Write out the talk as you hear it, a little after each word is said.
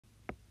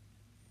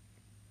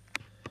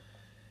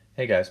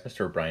Hey guys,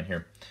 Mr. O'Brien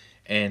here,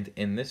 and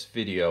in this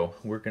video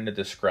we're going to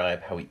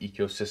describe how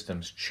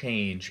ecosystems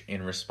change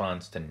in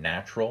response to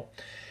natural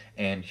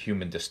and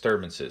human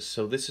disturbances.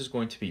 So this is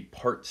going to be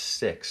part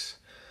 6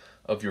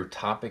 of your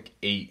topic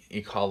 8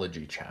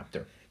 ecology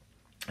chapter.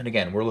 And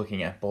again, we're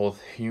looking at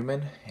both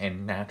human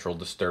and natural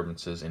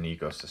disturbances in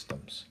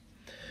ecosystems.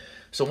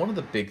 So one of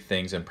the big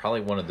things, and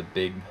probably one of the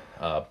big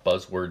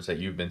buzzwords that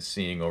you've been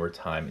seeing over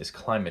time, is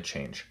climate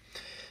change.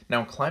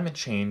 Now, climate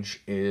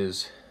change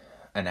is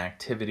an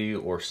activity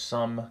or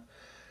something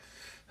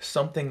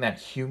that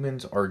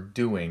humans are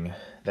doing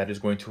that is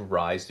going to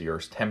rise the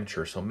Earth's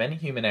temperature. So many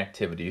human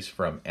activities,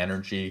 from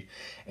energy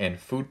and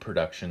food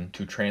production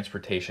to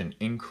transportation,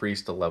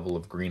 increase the level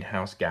of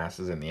greenhouse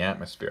gases in the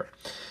atmosphere.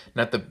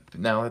 Now,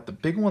 the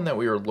big one that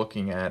we are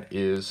looking at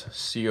is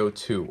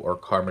CO2, or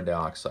carbon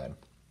dioxide.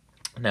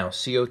 Now,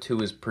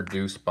 CO2 is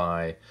produced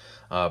by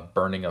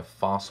burning of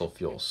fossil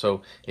fuels.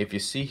 So if you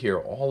see here,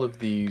 all of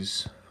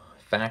these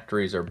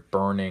factories are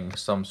burning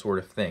some sort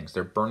of things.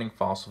 They're burning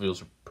fossil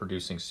fuels,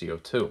 producing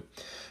CO2.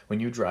 When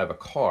you drive a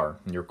car,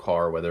 your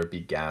car, whether it be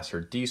gas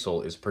or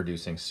diesel, is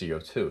producing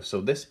CO2.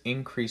 So this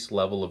increased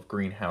level of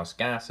greenhouse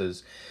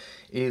gases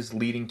is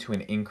leading to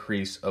an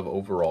increase of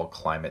overall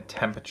climate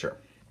temperature.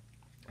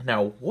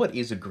 Now, what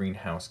is a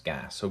greenhouse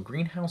gas? So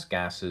greenhouse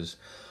gases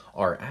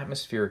are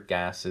atmospheric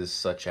gases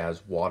such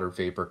as water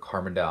vapor,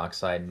 carbon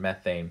dioxide,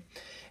 methane.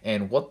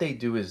 And what they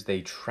do is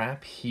they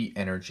trap heat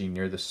energy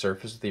near the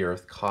surface of the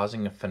Earth,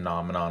 causing a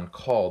phenomenon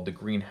called the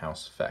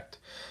greenhouse effect.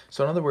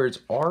 So in other words,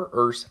 our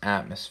Earth's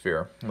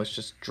atmosphere, let's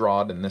just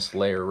draw it in this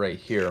layer right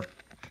here,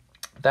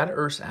 that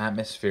Earth's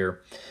atmosphere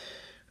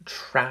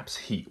traps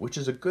heat, which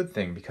is a good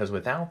thing, because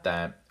without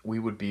that, we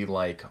would be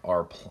like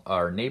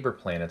our neighbor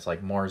planets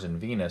like Mars and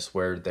Venus,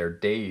 where their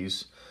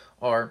days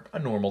are a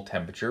normal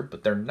temperature,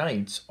 but their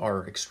nights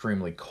are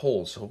extremely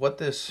cold. So what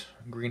this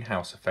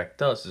greenhouse effect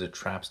does is it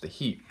traps the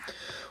heat.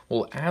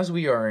 Well, as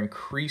we are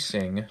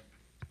increasing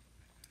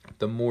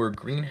the more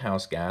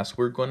greenhouse gas,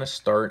 we're going to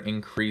start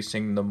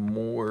increasing the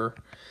more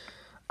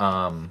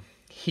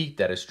heat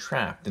that is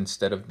trapped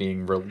instead of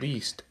being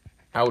released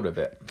out of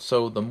it.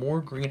 So the more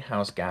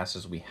greenhouse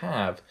gases we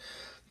have,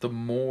 the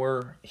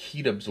more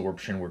heat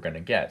absorption we're going to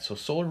get. So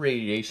solar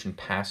radiation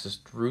passes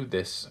through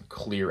this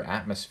clear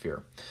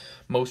atmosphere.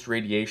 Most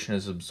radiation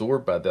is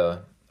absorbed by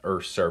the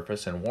Earth's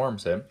surface and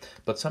warms it,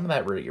 but some of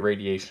that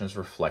radiation is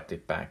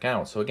reflected back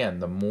out. So again,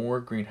 the more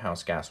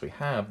greenhouse gas we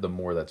have, the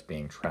more that's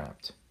being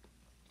trapped.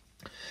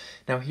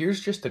 Now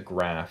here's just a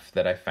graph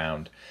that I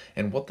found,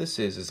 and what this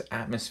is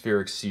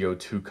atmospheric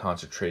CO2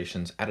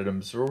 concentrations at an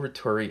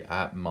observatory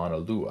at Mauna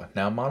Loa.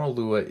 Now Mauna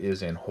Loa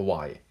is in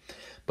Hawaii.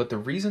 But the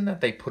reason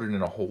that they put it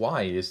in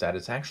Hawaii is that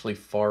it's actually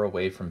far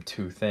away from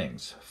two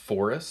things: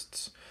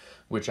 forests,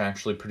 which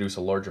actually produce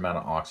a large amount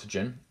of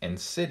oxygen, and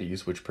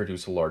cities, which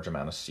produce a large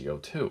amount of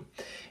CO2.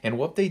 And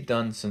what they've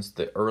done since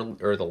the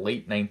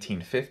late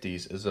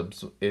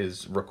 1950s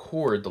is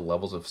record the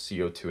levels of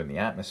CO2 in the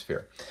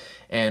atmosphere.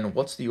 And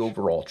what's the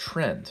overall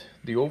trend?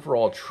 The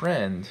overall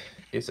trend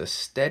is a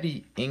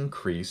steady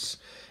increase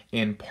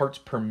in parts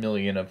per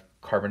million of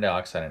carbon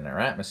dioxide in our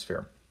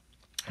atmosphere.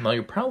 Now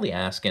you're probably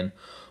asking,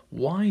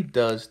 why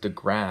does the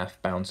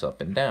graph bounce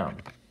up and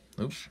down?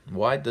 Oops.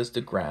 Why does the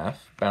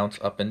graph bounce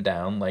up and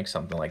down like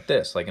something like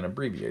this, like an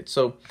abbreviate?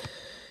 So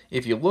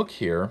if you look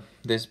here,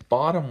 this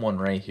bottom one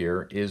right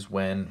here is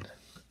when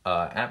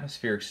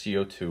atmospheric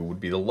CO2 would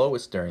be the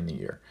lowest during the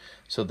year.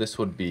 So this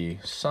would be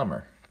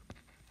summer.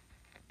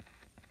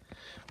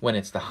 When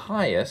it's the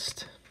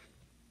highest,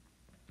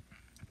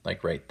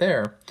 like right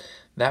there,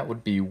 that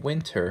would be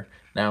winter.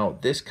 Now,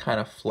 this kind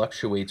of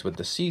fluctuates with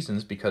the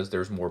seasons because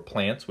there's more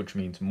plants, which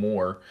means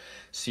more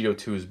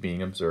CO2 is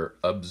being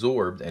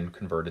absorbed and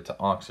converted to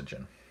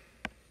oxygen.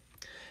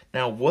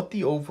 Now, what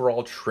the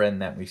overall trend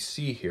that we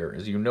see here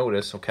is, you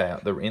notice, okay,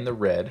 in the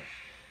red,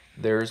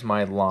 there's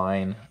my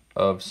line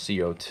of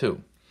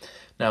CO2.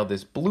 Now,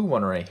 this blue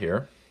one right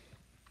here,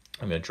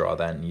 I'm going to draw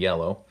that in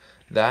yellow.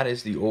 That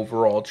is the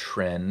overall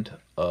trend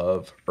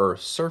of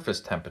Earth's surface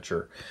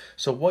temperature.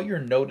 So what you're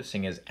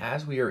noticing is,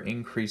 as we are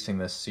increasing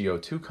this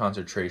CO2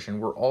 concentration,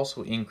 we're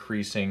also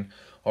increasing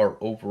our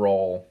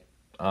overall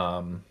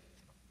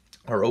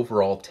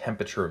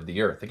temperature of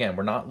the Earth. Again,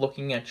 we're not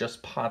looking at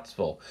just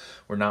Pottsville.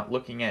 We're not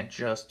looking at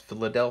just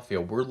Philadelphia.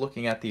 We're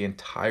looking at the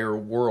entire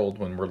world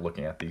when we're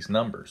looking at these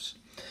numbers.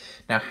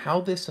 Now, how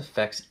this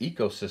affects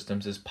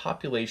ecosystems is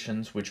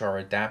populations which are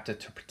adapted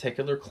to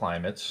particular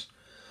climates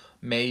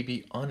may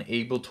be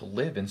unable to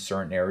live in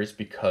certain areas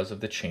because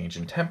of the change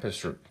in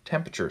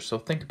temperature. So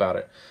think about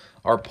it.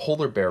 Our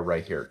polar bear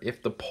right here.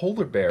 If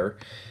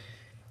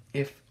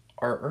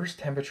our Earth's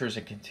temperature as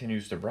it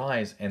continues to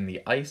rise and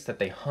the ice that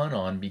they hunt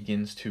on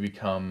begins to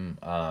become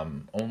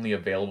only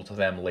available to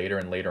them later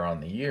and later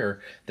on in the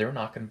year, they're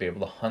not going to be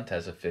able to hunt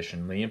as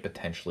efficiently and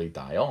potentially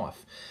die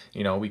off.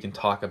 You know, we can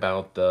talk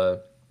about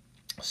the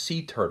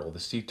sea turtle. The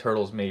sea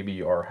turtles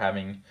maybe are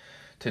having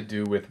to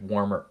do with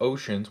warmer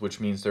oceans, which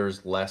means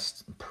there's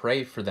less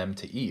prey for them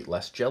to eat,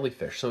 less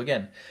jellyfish. So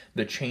again,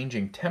 the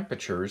changing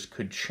temperatures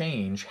could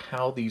change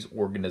how these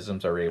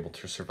organisms are able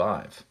to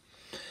survive.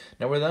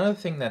 Now, another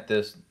thing that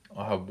this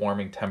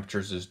warming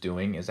temperatures is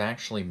doing is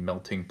actually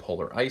melting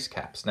polar ice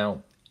caps.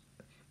 Now,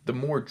 the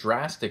more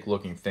drastic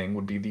looking thing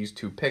would be these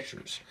two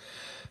pictures.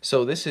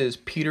 So this is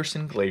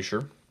Peterson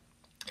Glacier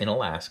in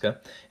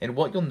Alaska, and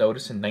what you'll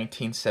notice in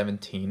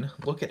 1917,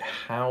 look at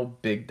how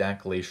big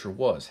that glacier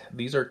was.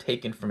 These are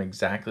taken from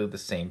exactly the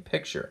same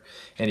picture,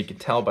 and you can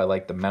tell by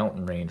like the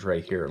mountain range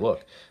right here.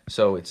 Look,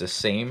 so it's the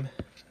same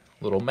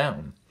little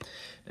mountain,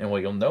 and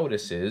what you'll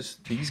notice is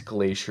these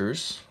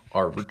glaciers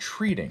are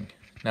retreating.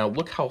 Now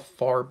look how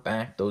far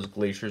back those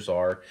glaciers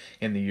are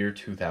in the year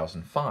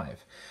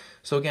 2005.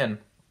 So again,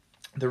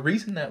 the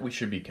reason that we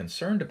should be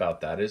concerned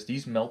about that is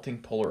these melting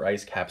polar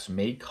ice caps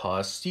may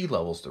cause sea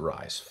levels to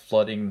rise,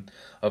 flooding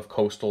of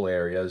coastal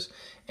areas,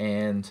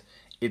 and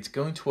it's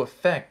going to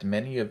affect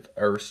many of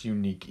Earth's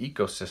unique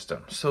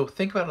ecosystems. So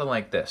think about it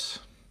like this.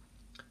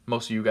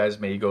 Most of you guys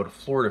may go to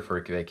Florida for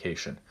a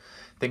vacation.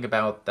 Think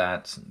about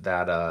that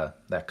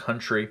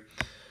country.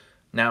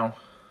 Now,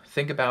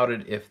 think about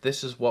it if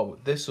this is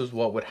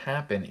what would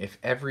happen if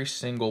every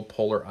single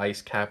polar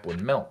ice cap would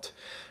melt.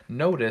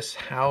 Notice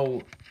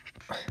how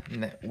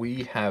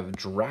we have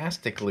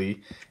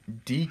drastically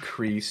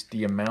decreased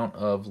the amount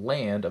of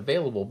land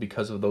available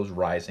because of those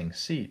rising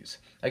seas.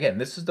 Again,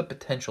 this is the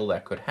potential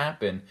that could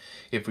happen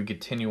if we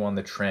continue on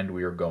the trend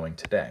we are going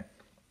today.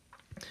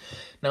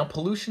 Now,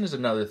 pollution is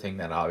another thing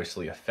that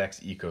obviously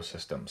affects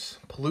ecosystems.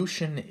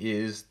 Pollution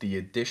is the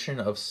addition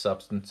of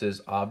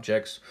substances,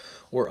 objects,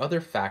 or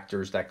other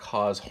factors that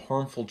cause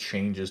harmful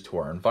changes to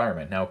our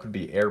environment. Now, it could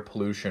be air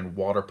pollution,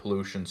 water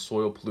pollution,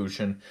 soil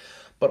pollution,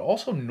 but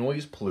also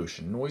noise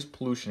pollution. Noise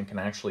pollution can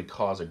actually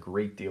cause a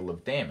great deal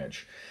of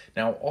damage.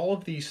 Now, all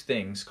of these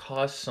things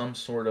cause some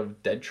sort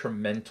of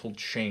detrimental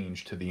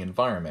change to the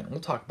environment. We'll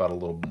talk about it a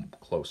little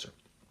closer.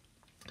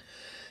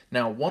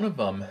 Now, one of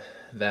them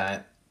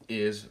that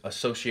is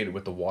associated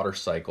with the water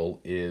cycle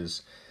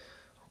is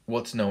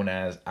what's known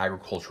as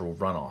agricultural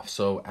runoff.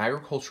 So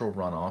agricultural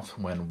runoff,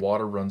 when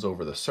water runs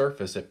over the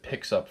surface, it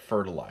picks up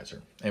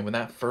fertilizer. And when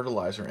that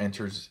fertilizer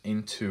enters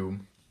into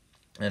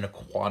an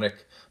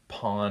aquatic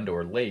pond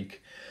or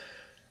lake,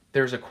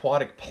 there's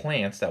aquatic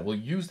plants that will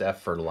use that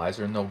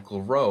fertilizer and they'll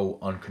grow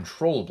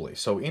uncontrollably.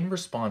 So in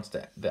response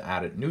to the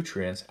added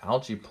nutrients,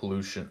 algae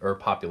pollution or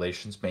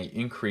populations may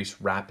increase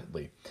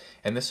rapidly.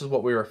 And this is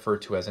what we refer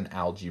to as an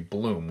algae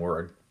bloom, or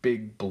a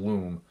big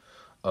bloom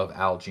of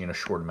algae in a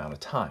short amount of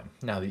time.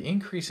 Now, the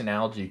increase in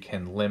algae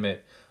can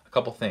limit a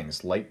couple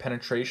things: light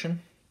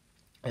penetration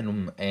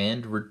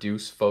and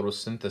reduce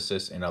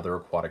photosynthesis in other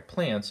aquatic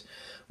plants,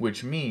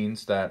 which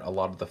means that a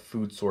lot of the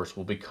food source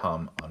will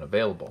become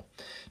unavailable.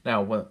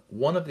 Now, when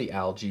one of the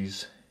algae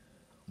use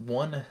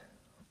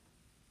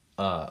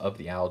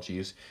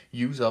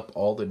up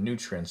all the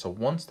nutrients. So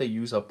once they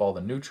use up all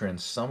the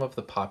nutrients, some of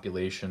the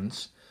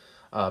populations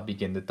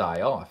begin to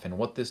die off. And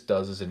what this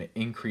does is it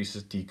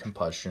increases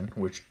decomposition,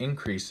 which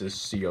increases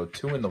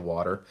CO2 in the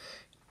water.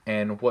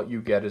 And what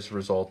you get is a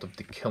result of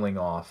the killing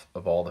off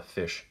of all the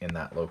fish in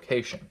that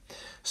location.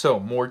 So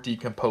more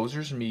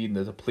decomposers mean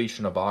the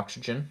depletion of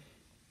oxygen,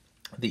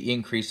 the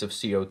increase of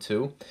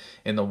CO2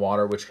 in the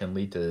water, which can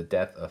lead to the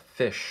death of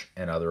fish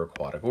and other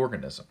aquatic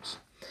organisms.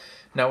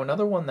 Now,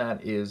 another one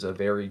that is a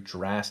very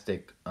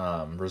drastic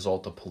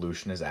result of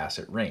pollution is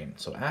acid rain.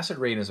 So acid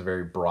rain is a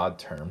very broad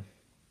term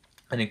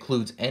and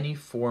includes any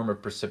form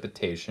of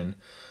precipitation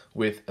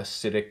with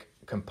acidic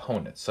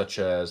components, such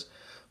as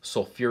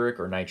sulfuric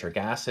or nitric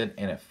acid,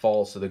 and it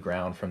falls to the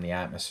ground from the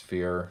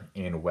atmosphere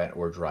in wet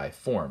or dry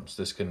forms.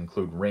 This could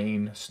include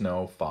rain,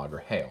 snow, fog, or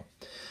hail.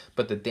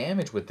 But the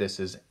damage with this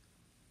is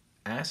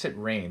acid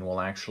rain will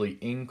actually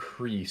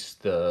increase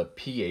the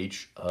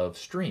pH of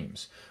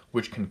streams,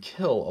 which can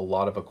kill a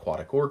lot of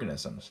aquatic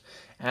organisms.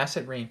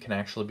 Acid rain can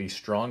actually be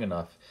strong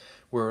enough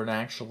where it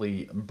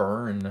actually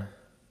burn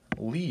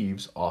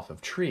leaves off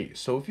of trees.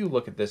 So if you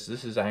look at this,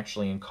 this is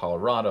actually in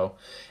Colorado,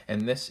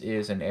 and this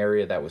is an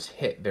area that was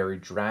hit very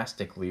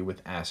drastically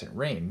with acid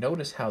rain.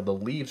 Notice how the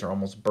leaves are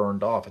almost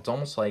burned off. It's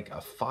almost like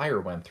a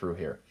fire went through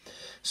here.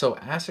 So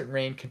acid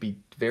rain can be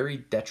very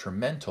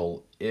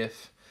detrimental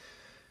if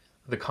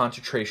the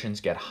concentrations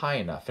get high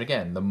enough.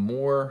 Again, the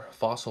more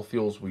fossil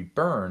fuels we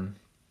burn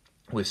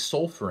with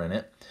sulfur in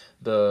it,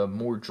 the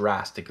more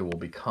drastic it will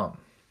become.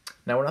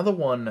 Now, another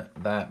one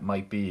that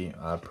might be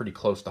pretty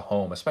close to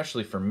home,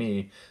 especially for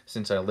me,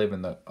 since I live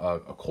in a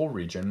coal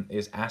region,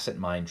 is acid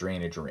mine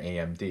drainage, or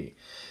AMD.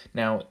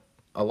 Now,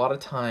 a lot of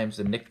times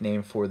the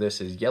nickname for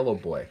this is yellow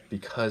boy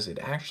because it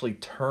actually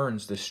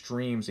turns the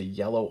streams a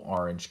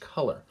yellow-orange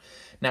color.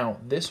 Now,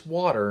 this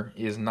water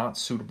is not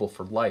suitable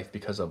for life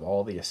because of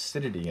all the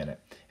acidity in it,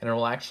 and it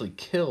will actually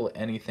kill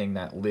anything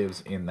that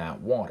lives in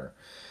that water.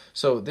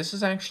 So this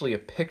is actually a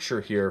picture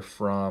here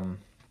from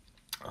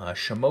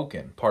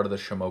Shamokin, part of the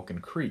Shamokin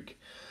Creek.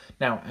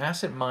 Now,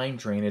 acid mine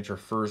drainage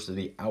refers to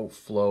the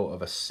outflow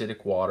of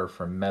acidic water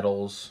from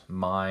metals,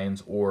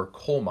 mines, or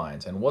coal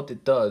mines. And what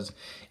it does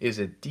is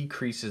it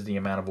decreases the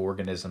amount of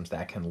organisms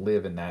that can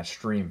live in that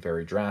stream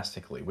very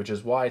drastically, which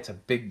is why it's a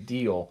big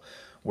deal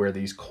where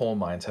these coal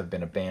mines have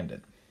been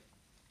abandoned.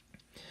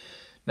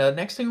 Now, the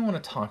next thing I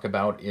want to talk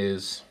about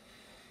is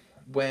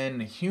when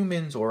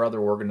humans or other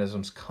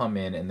organisms come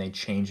in and they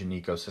change an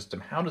ecosystem,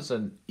 how does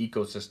an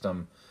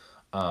ecosystem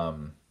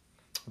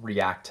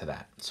react to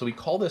that? So we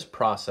call this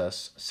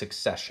process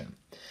succession.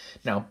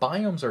 Now,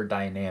 biomes are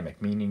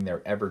dynamic, meaning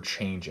they're ever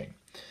changing.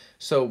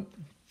 So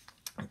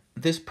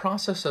this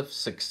process of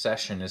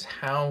succession is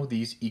how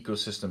these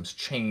ecosystems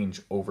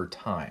change over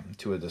time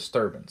to a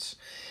disturbance.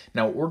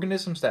 Now,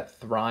 organisms that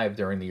thrive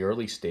during the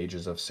early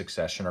stages of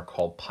succession are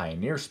called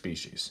pioneer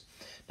species.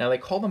 Now, they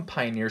call them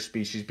pioneer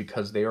species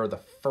because they are the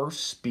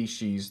first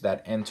species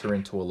that enter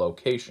into a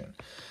location.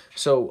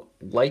 So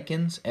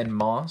lichens and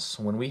moss,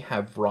 when we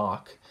have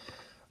rock,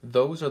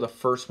 those are the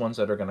first ones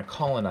that are going to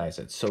colonize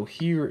it. So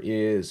here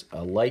is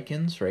a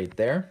lichens right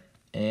there,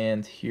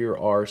 and here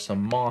are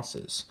some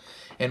mosses.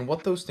 And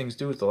what those things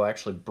do is they'll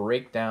actually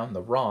break down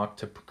the rock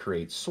to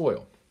create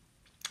soil.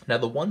 Now,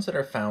 the ones that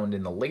are found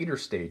in the later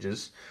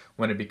stages,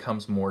 when it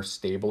becomes more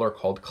stable, are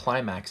called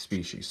climax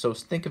species. So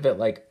think of it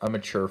like a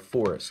mature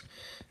forest.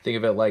 Think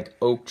of it like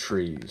oak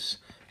trees,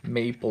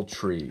 maple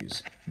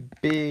trees,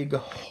 big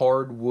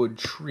hardwood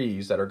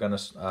trees that are going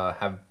to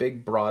have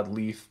big broad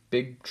leaf,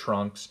 big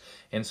trunks,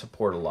 and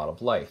support a lot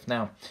of life.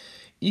 Now,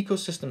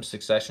 ecosystem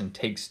succession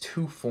takes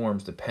two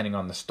forms depending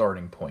on the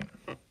starting point.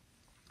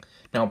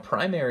 Now,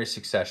 primary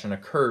succession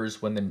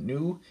occurs when the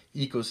new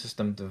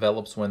ecosystem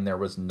develops when there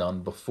was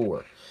none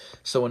before.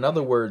 So in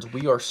other words,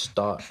 we are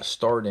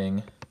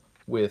starting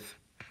with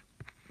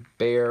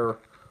bare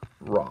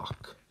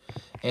rock.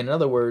 In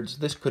other words,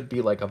 this could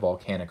be like a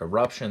volcanic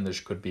eruption, this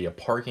could be a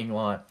parking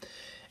lot.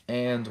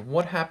 And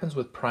what happens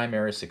with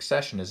primary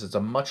succession is it's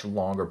a much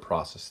longer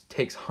process. It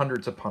takes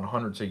hundreds upon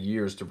hundreds of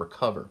years to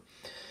recover.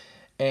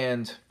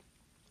 And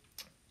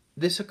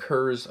this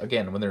occurs,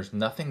 again, when there's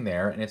nothing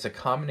there, and it's a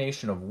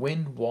combination of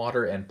wind,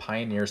 water, and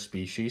pioneer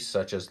species,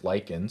 such as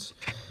lichens,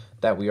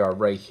 that we are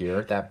right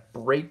here, that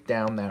break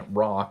down that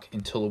rock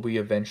until we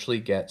eventually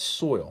get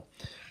soil.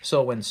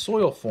 So when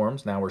soil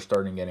forms, now we're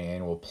starting getting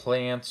annual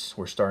plants,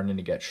 we're starting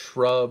to get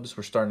shrubs,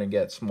 we're starting to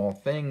get small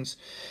things,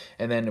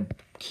 and then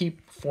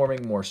keep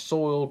forming more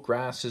soil,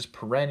 grasses,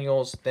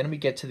 perennials. Then we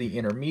get to the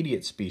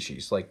intermediate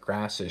species, like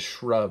grasses,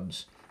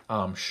 shrubs,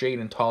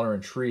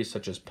 shade-intolerant trees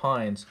such as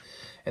pines,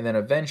 and then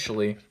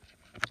eventually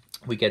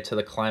we get to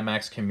the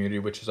climax community,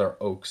 which is our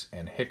oaks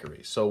and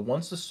hickories. So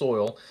once the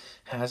soil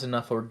has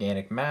enough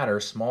organic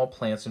matter, small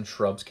plants and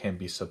shrubs can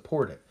be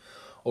supported.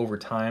 Over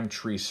time,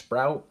 trees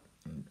sprout,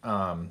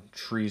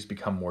 trees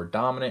become more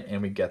dominant,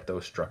 and we get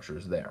those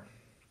structures there.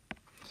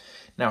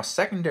 Now,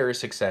 secondary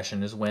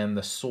succession is when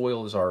the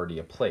soil is already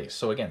in place.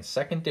 So again,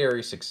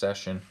 secondary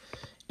succession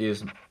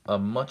is a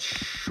much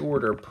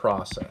shorter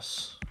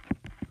process.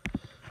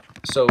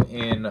 So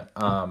in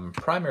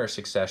primary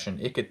succession,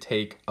 it could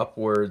take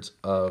upwards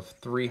of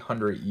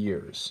 300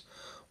 years.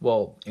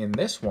 Well, in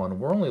this one,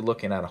 we're only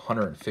looking at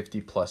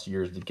 150 plus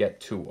years to get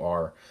to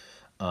our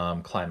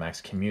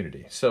climax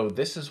community. So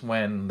this is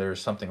when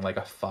there's something like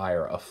a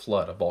fire, a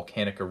flood, a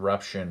volcanic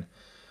eruption,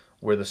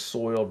 where the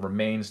soil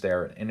remains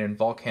there. And in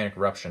volcanic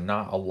eruption,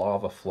 not a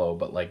lava flow,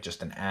 but like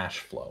just an ash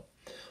flow,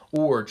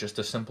 or just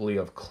a simply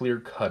of clear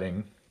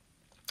cutting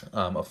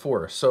a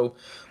forest. So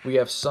we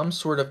have some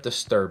sort of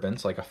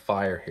disturbance, like a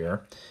fire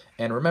here.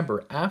 And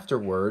remember,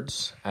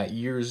 afterwards, at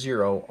year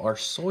 0, our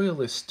soil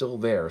is still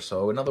there.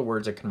 So in other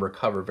words, it can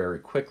recover very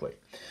quickly.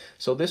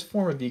 So this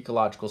form of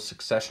ecological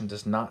succession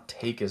does not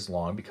take as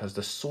long because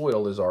the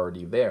soil is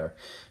already there.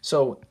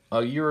 So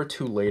a year or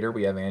two later,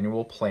 we have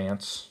annual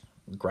plants,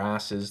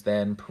 grasses,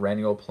 then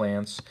perennial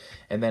plants,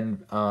 and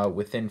then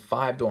within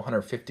 5 to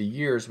 150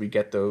 years we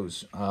get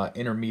those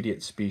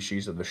intermediate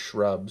species of the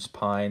shrubs,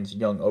 pines,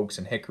 young oaks,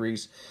 and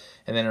hickories,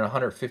 and then in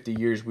 150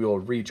 years we will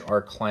reach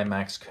our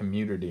climax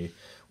community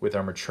with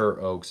our mature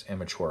oaks and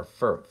mature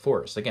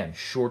forests. Again,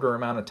 shorter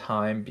amount of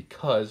time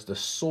because the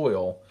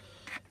soil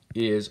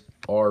is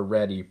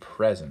already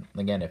present.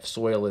 Again, if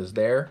soil is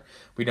there,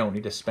 we don't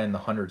need to spend the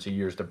hundreds of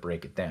years to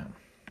break it down.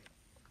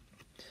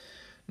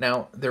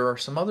 Now, there are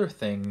some other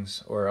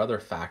things or other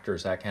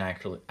factors that can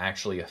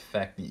actually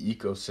affect the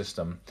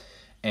ecosystem,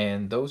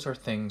 and those are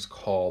things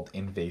called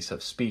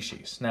invasive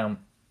species. Now,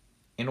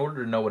 in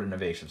order to know what an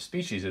invasive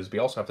species is, we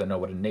also have to know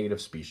what a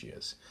native species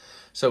is.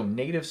 So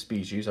native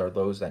species are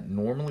those that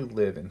normally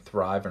live and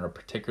thrive in a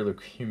particular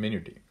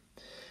community.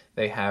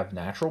 They have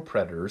natural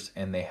predators,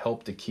 and they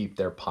help to keep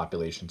their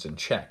populations in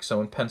check. So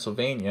in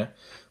Pennsylvania,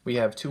 we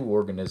have two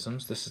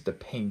organisms. This is the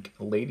pink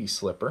lady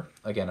slipper,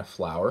 again a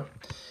flower,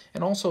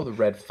 and also the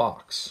red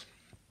fox.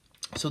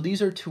 So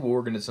these are two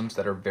organisms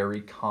that are very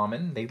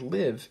common. They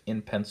live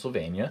in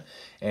Pennsylvania,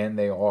 and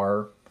they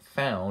are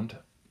found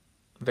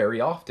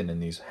very often in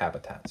these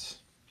habitats.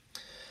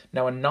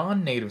 Now, a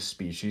non-native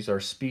species are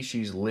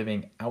species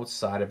living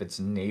outside of its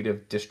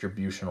native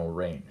distributional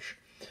range.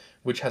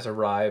 which has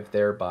arrived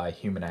there by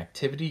human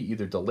activity,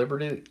 either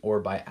deliberately or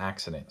by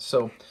accident.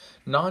 So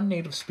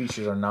non-native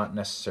species are not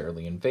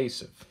necessarily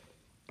invasive.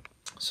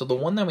 So the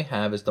one that we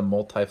have is the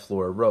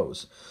multiflora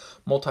rose.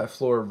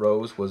 Multiflora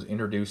rose was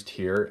introduced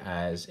here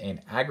as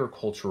an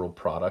agricultural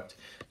product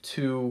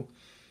to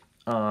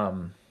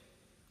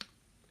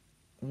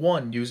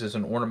one, use as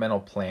an ornamental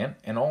plant,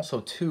 and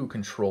also two,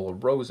 control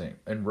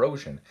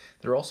erosion.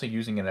 They're also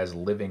using it as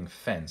living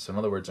fence. In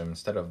other words,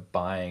 instead of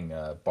buying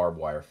a barbed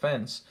wire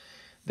fence,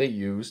 they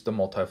use the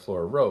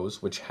multiflora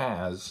rose, which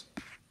has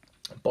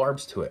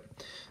barbs to it.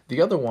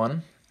 The other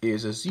one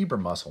is a zebra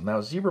mussel.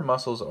 Now, zebra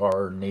mussels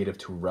are native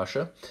to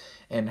Russia,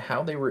 and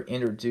how they were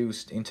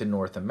introduced into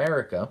North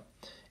America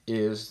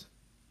is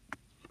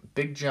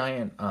big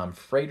giant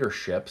freighter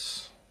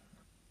ships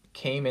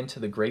came into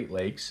the Great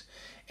Lakes,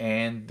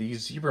 and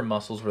these zebra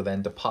mussels were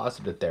then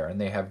deposited there, and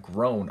they have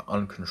grown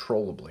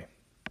uncontrollably.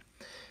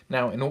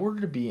 Now, in order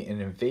to be an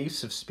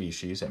invasive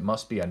species, it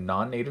must be a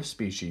non-native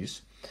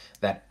species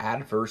that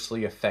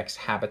adversely affects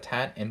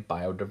habitat and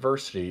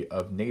biodiversity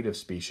of native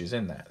species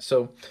in that.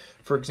 So,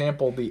 for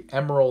example, the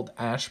emerald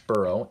ash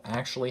burrow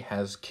actually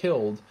has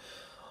killed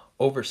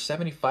over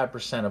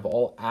 75% of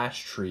all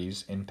ash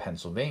trees in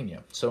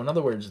Pennsylvania. So in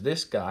other words,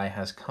 this guy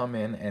has come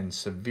in and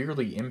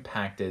severely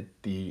impacted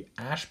the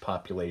ash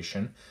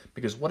population,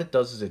 because what it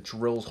does is it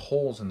drills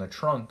holes in the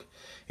trunk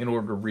in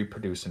order to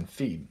reproduce and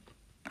feed.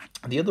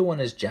 The other one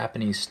is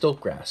Japanese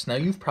stiltgrass. Now,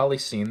 you've probably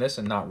seen this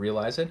and not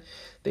realize it.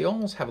 They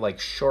almost have like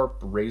sharp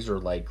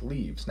razor-like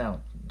leaves.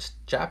 Now,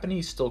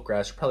 Japanese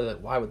stiltgrass, you're probably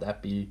like, why would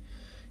that be,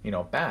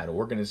 bad?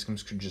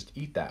 Organisms could just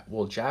eat that.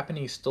 Well,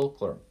 Japanese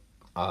stiltgrass,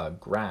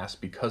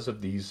 because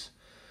of these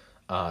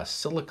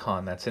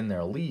silicon that's in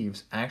their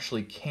leaves,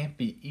 actually can't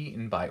be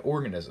eaten by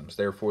organisms.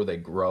 Therefore, they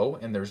grow,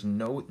 and there's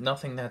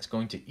nothing that's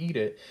going to eat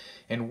it.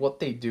 And what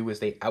they do is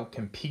they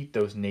outcompete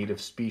those native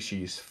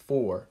species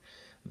for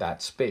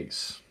that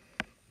space.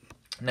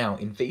 Now,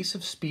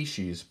 invasive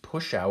species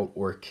push out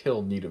or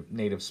kill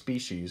native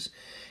species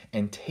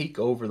and take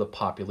over the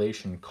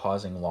population,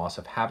 causing loss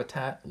of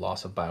habitat,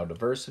 loss of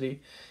biodiversity,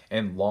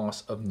 and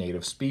loss of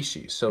native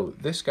species. So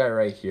this guy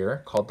right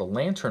here, called the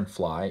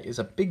lanternfly, is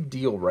a big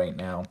deal right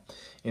now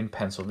in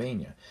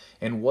Pennsylvania.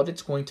 And what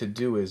it's going to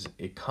do is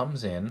it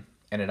comes in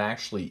and it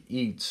actually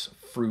eats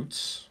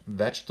fruits,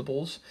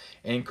 vegetables,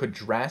 and could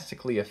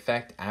drastically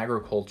affect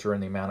agriculture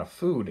and the amount of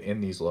food in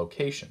these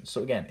locations.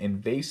 So again,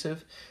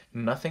 invasive,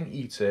 nothing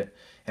eats it,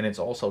 and it's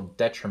also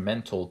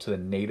detrimental to the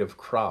native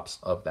crops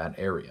of that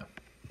area.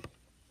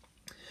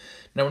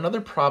 Now,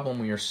 another problem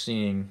we are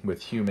seeing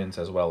with humans,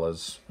 as well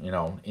as,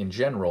 in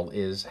general,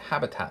 is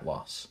habitat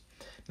loss.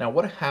 Now,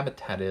 what a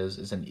habitat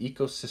is an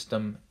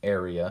ecosystem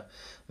area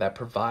that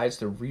provides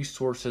the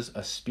resources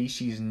a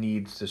species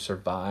needs to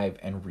survive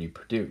and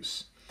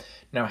reproduce.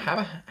 Now,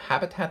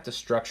 habitat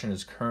destruction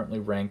is currently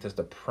ranked as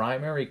the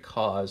primary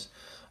cause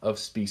of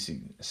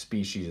species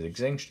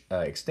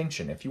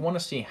extinction. If you want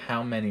to see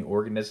how many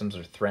organisms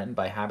are threatened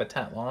by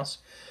habitat loss,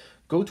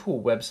 go to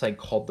a website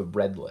called the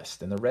Red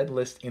List, and the Red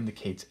List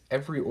indicates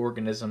every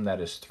organism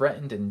that is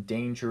threatened,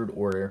 endangered,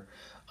 or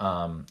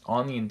on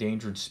the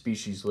endangered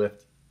species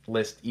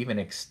list, even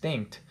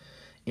extinct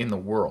in the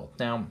world.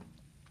 Now,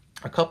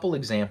 a couple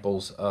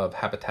examples of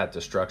habitat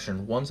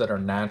destruction, ones that are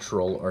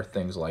natural, are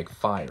things like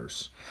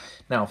fires.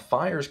 Now,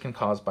 fires can be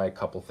caused by a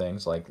couple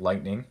things like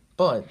lightning,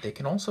 but they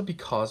can also be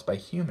caused by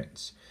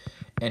humans.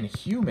 And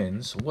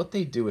humans, what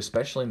they do,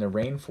 especially in the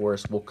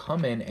rainforest, will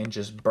come in and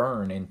just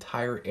burn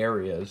entire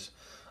areas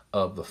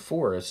of the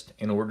forest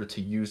in order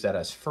to use that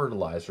as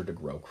fertilizer to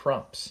grow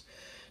crops.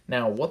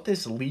 Now, what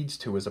this leads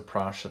to is a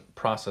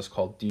process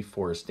called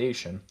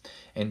deforestation,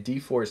 and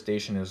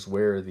deforestation is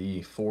where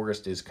the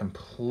forest is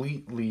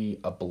completely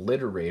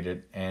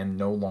obliterated and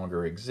no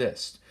longer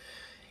exists.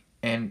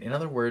 And in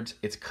other words,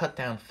 it's cut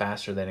down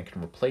faster than it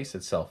can replace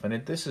itself,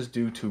 and this is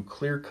due to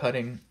clear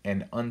cutting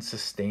and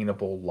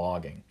unsustainable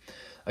logging.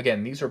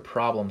 Again, these are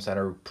problems that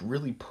are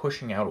really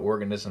pushing out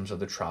organisms of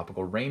the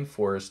tropical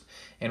rainforest,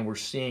 and we're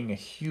seeing a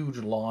huge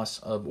loss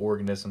of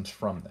organisms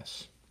from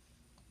this.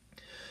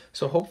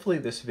 So hopefully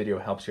this video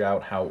helps you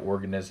out how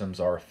organisms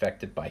are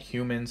affected by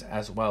humans,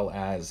 as well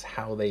as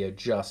how they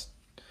adjust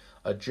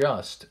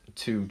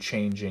to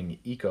changing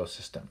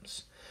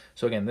ecosystems.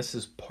 So again, this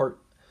is part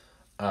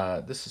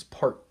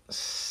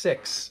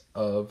 6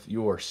 of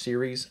your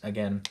series.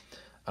 Again,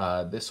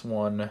 this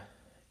one,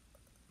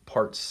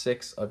 part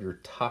 6 of your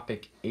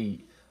topic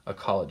 8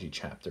 ecology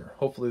chapter.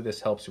 Hopefully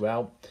this helps you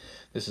out.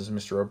 This is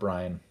Mr.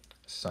 O'Brien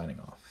signing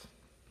off.